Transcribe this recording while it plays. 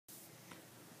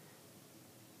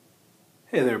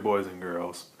Hey there, boys and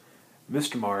girls.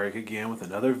 Mr. Marek again with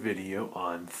another video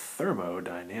on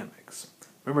thermodynamics.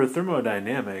 Remember,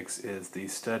 thermodynamics is the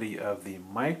study of the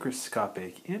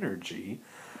microscopic energy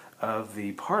of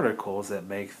the particles that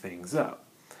make things up.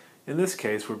 In this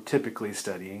case, we're typically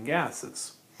studying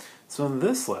gases. So in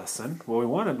this lesson, what we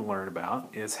wanted to learn about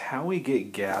is how we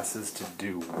get gases to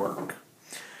do work.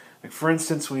 Like for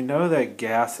instance, we know that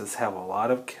gases have a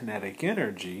lot of kinetic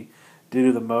energy due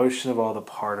to the motion of all the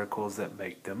particles that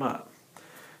make them up.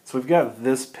 So we've got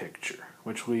this picture,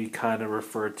 which we kind of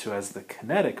refer to as the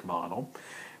kinetic model,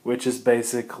 which is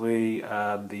basically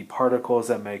the particles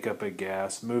that make up a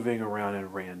gas moving around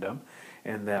in random,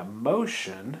 and that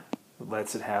motion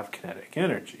lets it have kinetic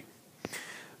energy.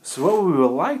 So what we would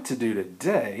like to do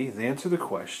today is answer the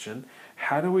question,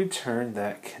 how do we turn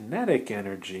that kinetic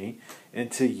energy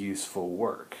into useful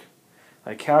work?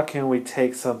 Like how can we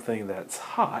take something that's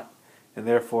hot and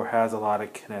therefore has a lot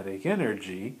of kinetic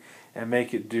energy and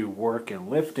make it do work in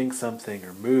lifting something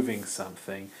or moving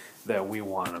something that we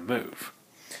want to move?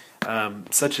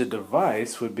 Such a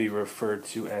device would be referred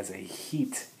to as a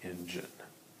heat engine.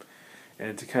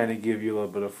 And to kind of give you a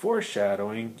little bit of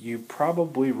foreshadowing, you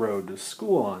probably rode to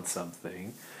school on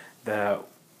something that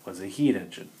was a heat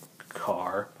engine. A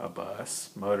car, a bus,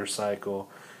 motorcycle.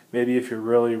 Maybe if you're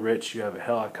really rich, you have a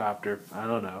helicopter. I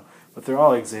don't know. But they're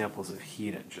all examples of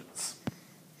heat engines.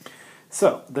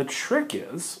 So the trick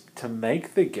is to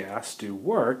make the gas do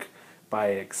work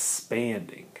by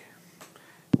expanding.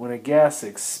 When a gas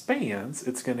expands,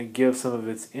 it's going to give some of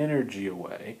its energy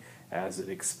away as it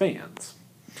expands.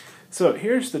 So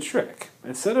here's the trick.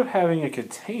 Instead of having a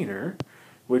container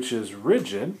which is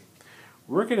rigid,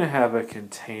 we're going to have a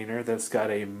container that's got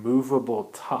a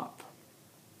movable top.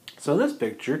 So in this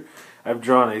picture, I've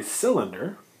drawn a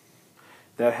cylinder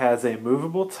that has a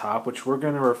movable top, which we're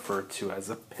going to refer to as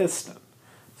a piston.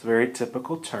 It's a very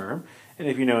typical term, and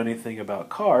if you know anything about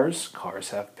cars,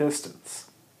 cars have pistons.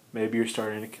 Maybe you're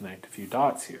starting to connect a few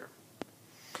dots here.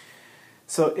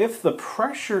 So if the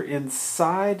pressure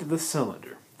inside the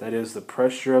cylinder, that is the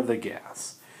pressure of the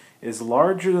gas, is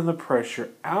larger than the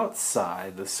pressure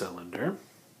outside the cylinder,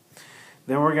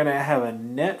 then we're going to have a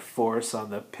net force on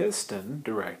the piston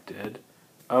directed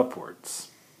upwards.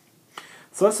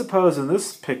 So let's suppose in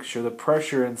this picture the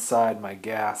pressure inside my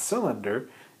gas cylinder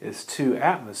is 2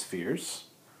 atmospheres.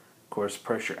 Of course,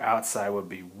 pressure outside would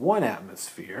be 1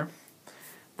 atmosphere.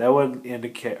 That would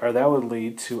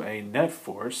lead to a net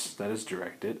force that is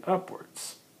directed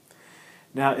upwards.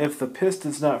 Now, if the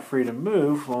piston's not free to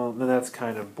move, well, then that's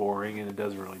kind of boring and it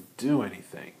doesn't really do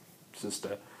anything. It's just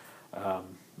a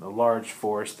large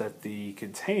force that the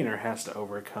container has to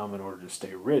overcome in order to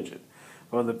stay rigid.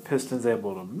 When the piston's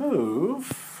able to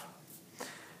move,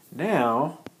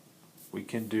 now we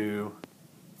can do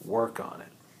work on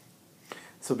it.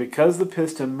 So because the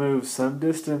piston moves some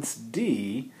distance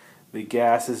d, the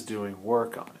gas is doing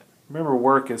work on it. Remember,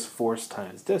 work is force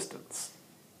times distance.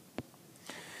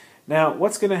 Now,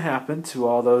 what's going to happen to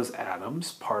all those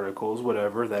atoms, particles,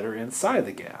 whatever, that are inside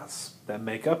the gas, that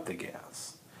make up the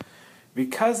gas?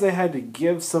 Because they had to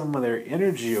give some of their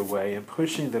energy away in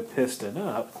pushing the piston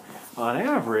up, on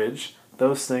average,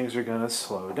 those things are going to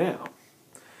slow down.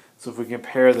 So if we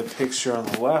compare the picture on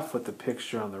the left with the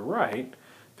picture on the right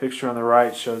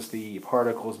shows the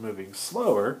particles moving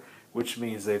slower, which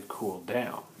means they've cooled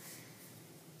down.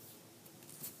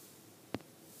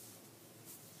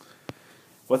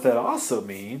 What that also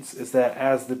means is that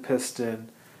as the piston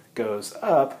goes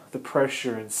up, the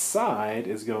pressure inside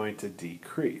is going to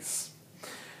decrease.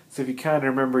 So if you kind of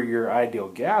remember your ideal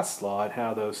gas law and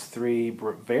how those 3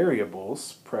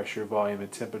 variables, pressure, volume,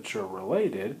 and temperature, are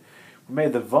related, we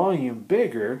made the volume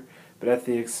bigger, but at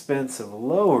the expense of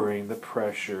lowering the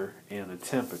pressure and the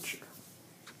temperature.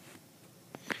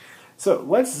 So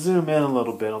let's zoom in a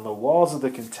little bit on the walls of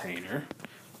the container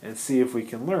and see if we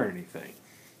can learn anything.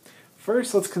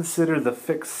 First, let's consider the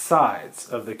fixed sides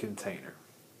of the container.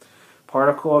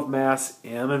 Particle of mass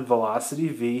m and velocity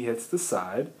v hits the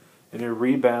side, and it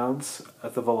rebounds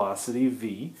at the velocity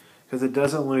v because it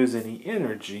doesn't lose any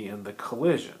energy in the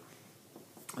collision.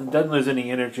 It doesn't lose any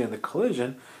energy in the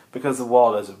collision because the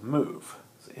wall doesn't move.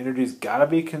 So energy's got to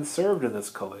be conserved in this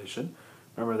collision.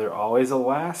 Remember, they're always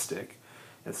elastic.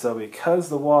 And so because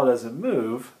the wall doesn't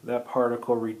move, that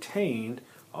particle retained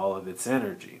all of its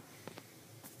energy.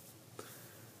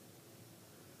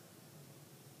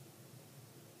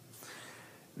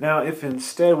 Now, if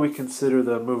instead we consider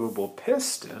the movable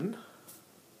piston,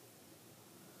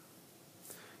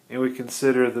 and we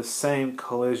consider the same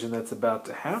collision that's about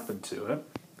to happen to it,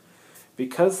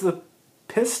 because the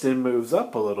piston moves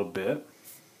up a little bit,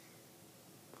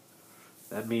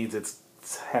 that means it's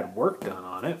it's had work done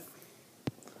on it,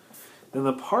 then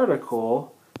the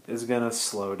particle is going to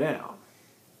slow down.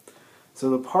 So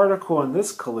the particle in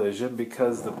this collision,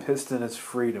 because the piston is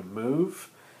free to move,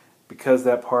 because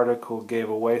that particle gave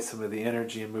away some of the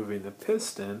energy in moving the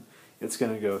piston, it's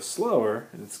going to go slower,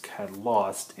 and it's had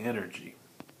lost energy.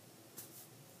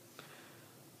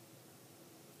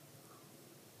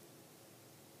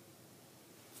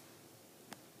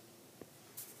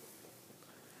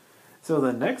 So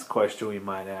the next question we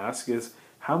might ask is,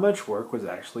 how much work was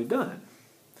actually done?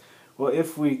 Well,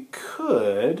 if we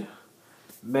could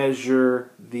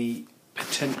measure the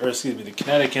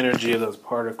kinetic energy of those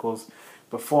particles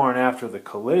before and after the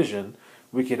collision,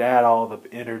 we could add all the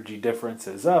energy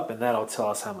differences up, and that'll tell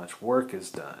us how much work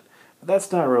is done. But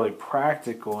that's not really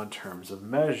practical in terms of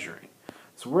measuring.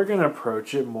 So we're going to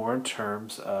approach it more in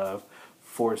terms of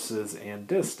forces and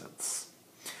distance.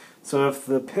 So if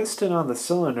the piston on the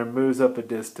cylinder moves up a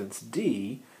distance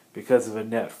d because of a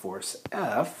net force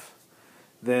F,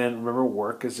 then remember,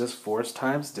 work is just force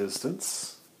times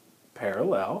distance,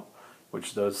 parallel,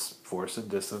 which those force and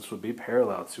distance would be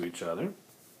parallel to each other.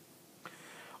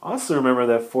 Also remember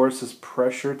that force is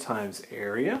pressure times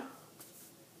area.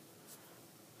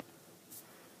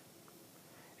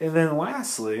 And then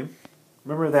lastly,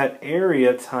 remember that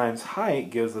area times height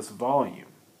gives us volume.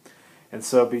 And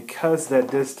so because that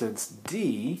distance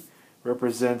d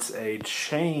represents a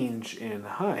change in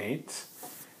height,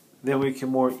 then we can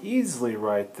more easily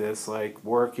write this like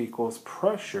work equals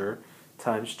pressure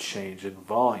times change in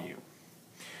volume.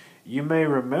 You may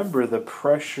remember the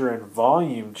pressure and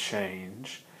volume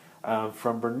change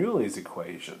from Bernoulli's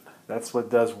equation. That's what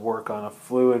does work on a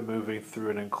fluid moving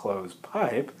through an enclosed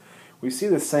pipe. We see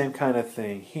the same kind of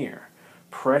thing here.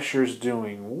 Pressure's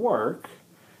doing work.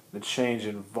 The change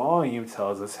in volume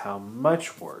tells us how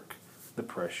much work the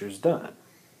pressure's done.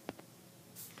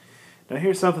 Now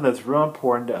here's something that's real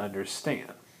important to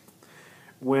understand.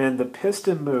 When the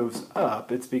piston moves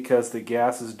up, it's because the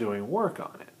gas is doing work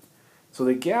on it. So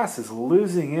the gas is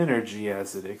losing energy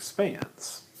as it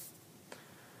expands.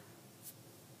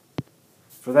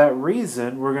 For that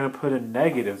reason, we're going to put a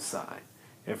negative sign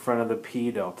in front of the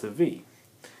P delta V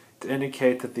to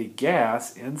indicate that the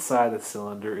gas inside the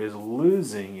cylinder is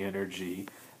losing energy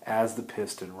as the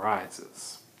piston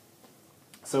rises.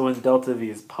 So when delta V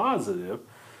is positive,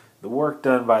 the work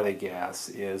done by the gas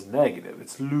is negative.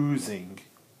 It's losing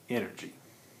energy.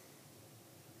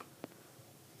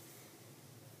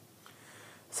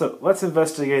 So let's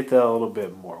investigate that a little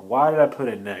bit more. Why did I put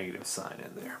a negative sign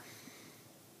in there?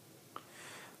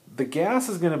 The gas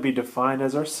is going to be defined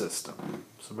as our system.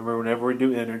 So remember, whenever we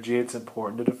do energy, it's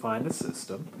important to define the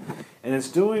system. And it's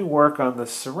doing work on the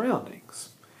surroundings.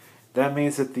 That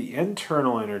means that the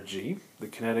internal energy, the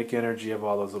kinetic energy of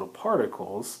all those little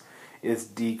particles, is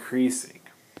decreasing.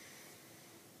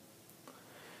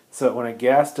 So when a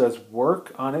gas does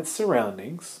work on its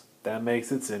surroundings, that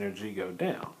makes its energy go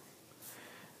down.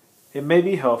 It may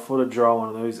be helpful to draw one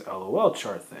of those LOL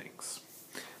chart things.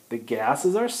 The gas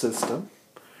is our system.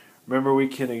 Remember, we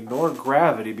can ignore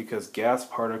gravity because gas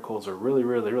particles are really,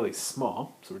 really, really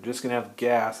small. So we're just going to have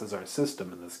gas as our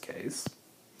system in this case.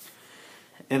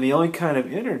 And the only kind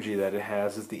of energy that it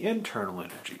has is the internal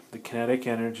energy, the kinetic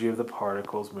energy of the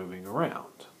particles moving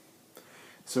around.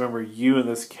 So remember, U in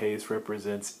this case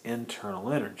represents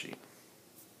internal energy.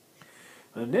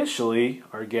 Initially,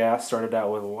 our gas started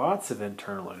out with lots of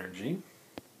internal energy,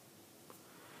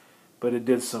 but it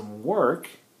did some work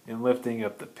in lifting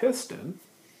up the piston,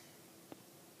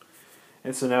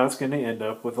 and so now it's going to end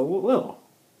up with a little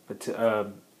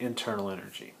internal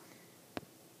energy.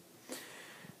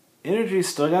 Energy's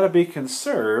still got to be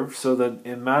conserved, so the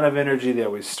amount of energy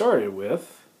that we started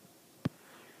with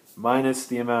minus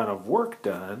the amount of work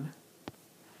done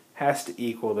has to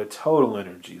equal the total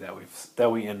energy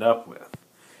that we end up with.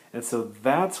 And so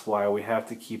that's why we have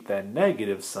to keep that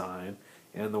negative sign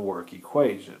in the work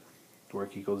equation.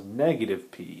 Work equals negative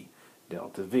P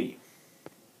delta V.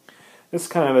 This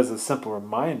kind of as a simple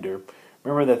reminder,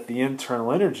 remember that the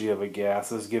internal energy of a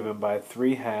gas is given by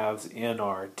 3/2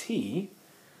 nRT.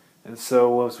 And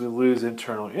so as we lose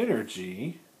internal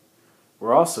energy,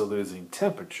 we're also losing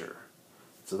temperature.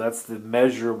 So that's the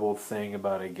measurable thing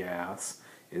about a gas,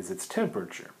 is its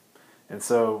temperature. And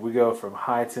so we go from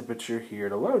high temperature here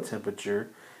to low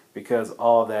temperature because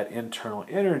all of that internal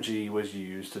energy was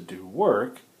used to do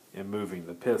work in moving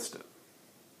the piston.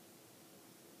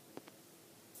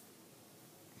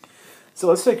 So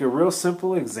let's take a real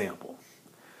simple example.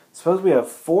 Suppose we have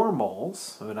 4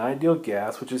 moles of an ideal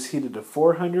gas which is heated to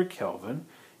 400 Kelvin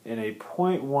in a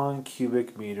 0.1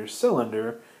 cubic meter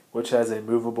cylinder which has a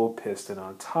movable piston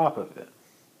on top of it.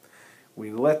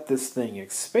 we let this thing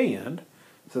expand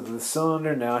so that the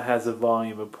cylinder now has a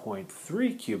volume of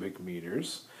 0.3 cubic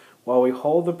meters while we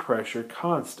hold the pressure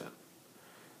constant.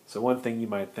 So one thing you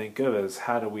might think of is,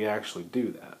 how do we actually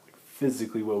do that?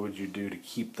 Physically, what would you do to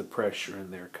keep the pressure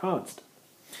in there constant?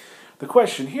 The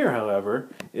question here, however,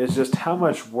 is just how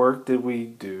much work did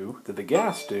the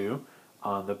gas do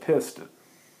on the piston?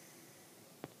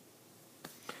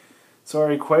 So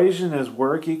our equation is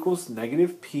work equals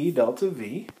negative P delta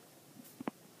V.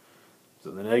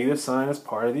 So the negative sign is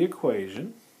part of the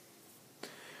equation.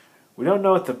 We don't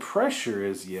know what the pressure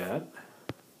is yet,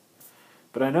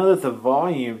 but I know that the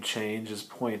volume change is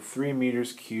 0.3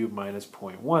 meters cubed minus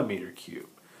 0.1 meter cubed.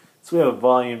 So we have a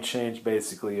volume change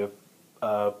basically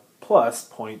of plus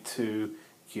 0.2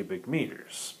 cubic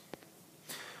meters.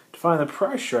 To find the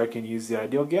pressure, I can use the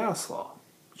ideal gas law,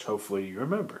 which hopefully you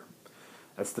remember.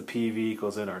 That's the PV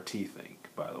equals nRT thing,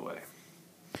 by the way.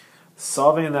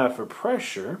 Solving that for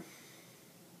pressure,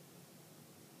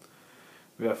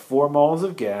 we have 4 moles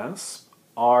of gas.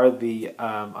 The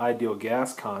ideal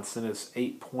gas constant is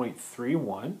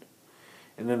 8.31,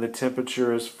 and then the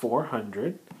temperature is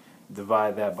 400.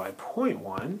 Divide that by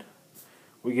 0.1,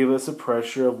 we give us a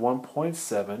pressure of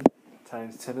 1.7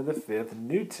 times 10 to the 5th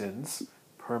newtons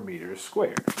per meter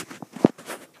squared.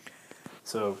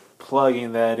 So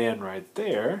plugging that in right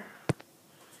there,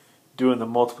 doing the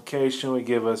multiplication would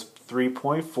give us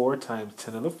 3.4 times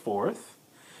 10 to the 4th.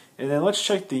 And then let's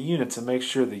check the units and make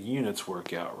sure the units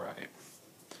work out right.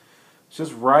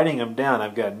 Just writing them down,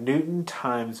 I've got Newton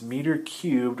times meter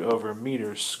cubed over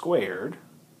meters squared.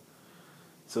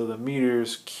 So the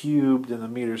meters cubed and the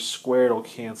meters squared will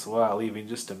cancel out, leaving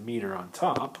just a meter on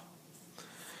top.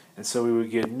 And so we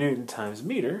would get Newton times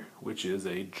meter, which is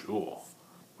a joule,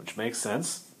 which makes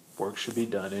sense. Work should be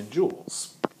done in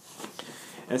joules.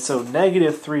 And so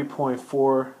negative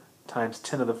 3.4 times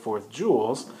 10 to the 4th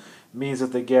joules means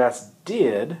that the gas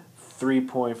did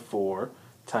 3.4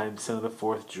 times 10 to the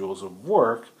 4th joules of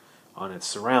work on its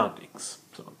surroundings.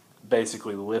 So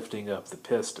basically lifting up the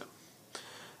piston.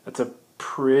 That's a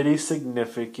pretty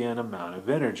significant amount of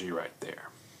energy right there.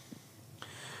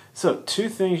 So 2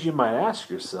 things you might ask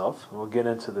yourself, and we'll get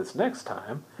into this next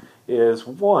time, is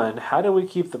 1, how do we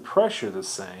keep the pressure the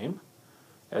same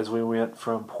as we went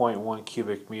from 0.1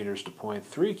 cubic meters to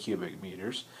 0.3 cubic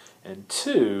meters? And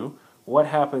 2, what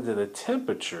happened to the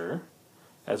temperature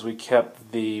as we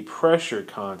kept the pressure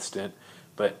constant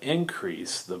but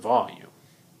increased the volume?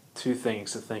 2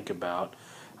 things to think about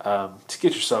to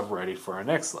get yourself ready for our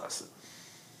next lesson.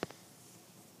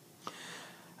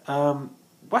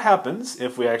 What happens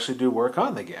if we actually do work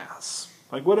on the gas?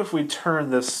 Like, what if we turn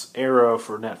this arrow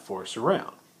for net force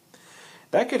around?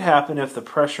 That could happen if the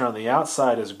pressure on the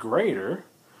outside is greater,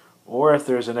 or if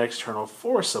there's an external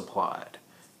force applied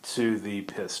to the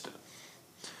piston.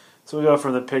 So we go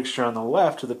from the picture on the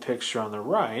left to the picture on the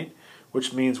right,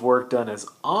 which means work is done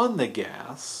on the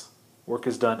gas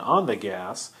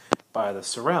by the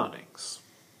surroundings.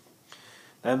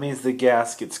 That means the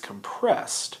gas gets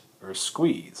compressed or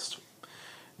squeezed.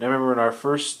 Now remember, in our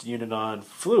first unit on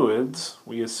fluids,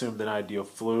 we assumed an ideal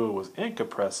fluid was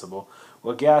incompressible.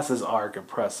 Well, gases are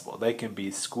compressible. They can be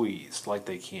squeezed like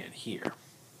they can here.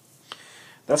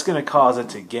 That's going to cause it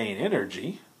to gain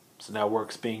energy. So now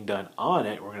work's being done on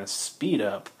it. We're going to speed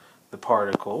up the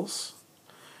particles,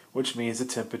 which means the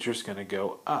temperature is going to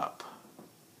go up.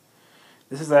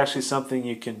 This is actually something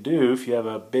you can do if you have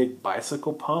a big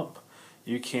bicycle pump.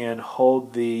 You can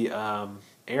hold the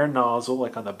air nozzle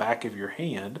like on the back of your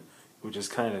hand, which is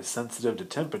kind of sensitive to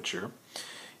temperature.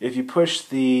 If you push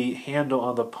the handle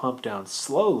on the pump down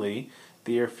slowly,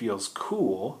 the air feels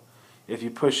cool. If you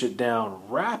push it down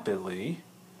rapidly,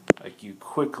 like you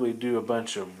quickly do a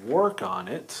bunch of work on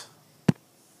it,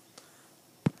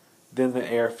 then the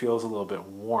air feels a little bit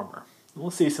warmer.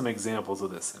 We'll see some examples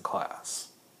of this in class.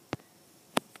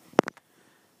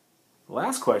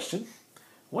 Last question,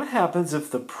 what happens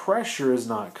if the pressure is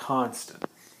not constant?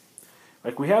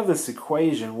 Like, we have this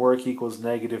equation, work equals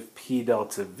negative P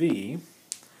delta V,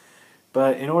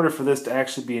 but in order for this to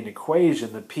actually be an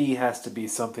equation, the P has to be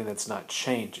something that's not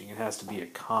changing. It has to be a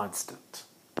constant.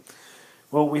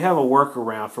 Well, we have a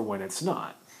workaround for when it's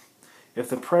not. If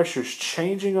the pressure is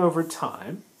changing over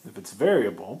time, if it's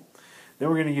variable, then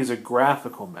we're going to use a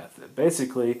graphical method.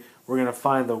 Basically, we're going to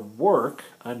find the work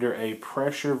under a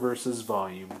pressure versus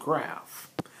volume graph.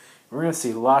 We're going to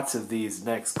see lots of these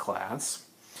next class.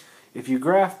 If you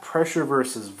graph pressure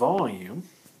versus volume,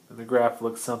 and the graph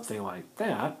looks something like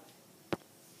that,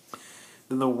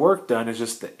 then the work done is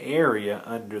just the area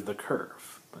under the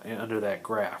curve, under that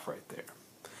graph right there.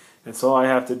 And so all I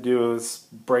have to do is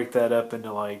break that up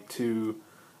into like 2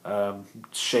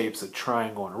 shapes, a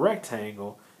triangle and a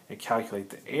rectangle, and calculate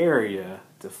the area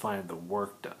to find the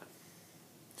work done.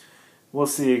 We'll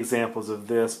see examples of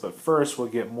this, but first we'll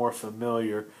get more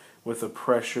familiar with the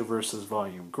pressure versus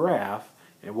volume graph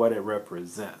and what it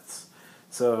represents.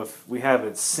 So if we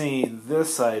haven't seen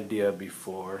this idea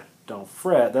before, don't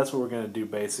fret, that's what we're going to do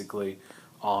basically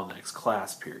all next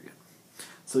class period.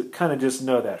 So kind of just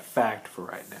know that fact for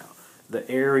right now. The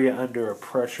area under a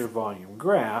pressure volume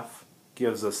graph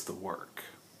gives us the work.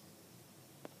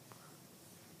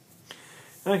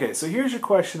 Okay, so here's your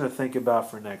question to think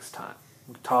about for next time.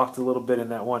 We talked a little bit in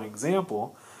that one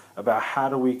example about how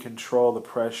do we control the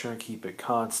pressure and keep it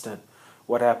constant,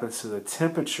 what happens to the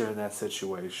temperature in that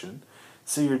situation.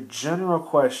 So your general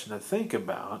question to think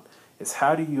about is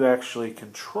how do you actually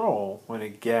control when a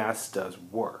gas does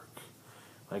work?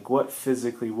 Like what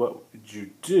would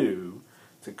you do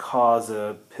to cause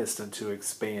a piston to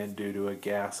expand due to a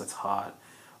gas that's hot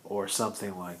or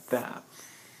something like that?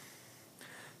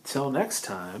 Till next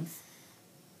time,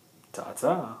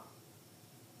 ta-ta.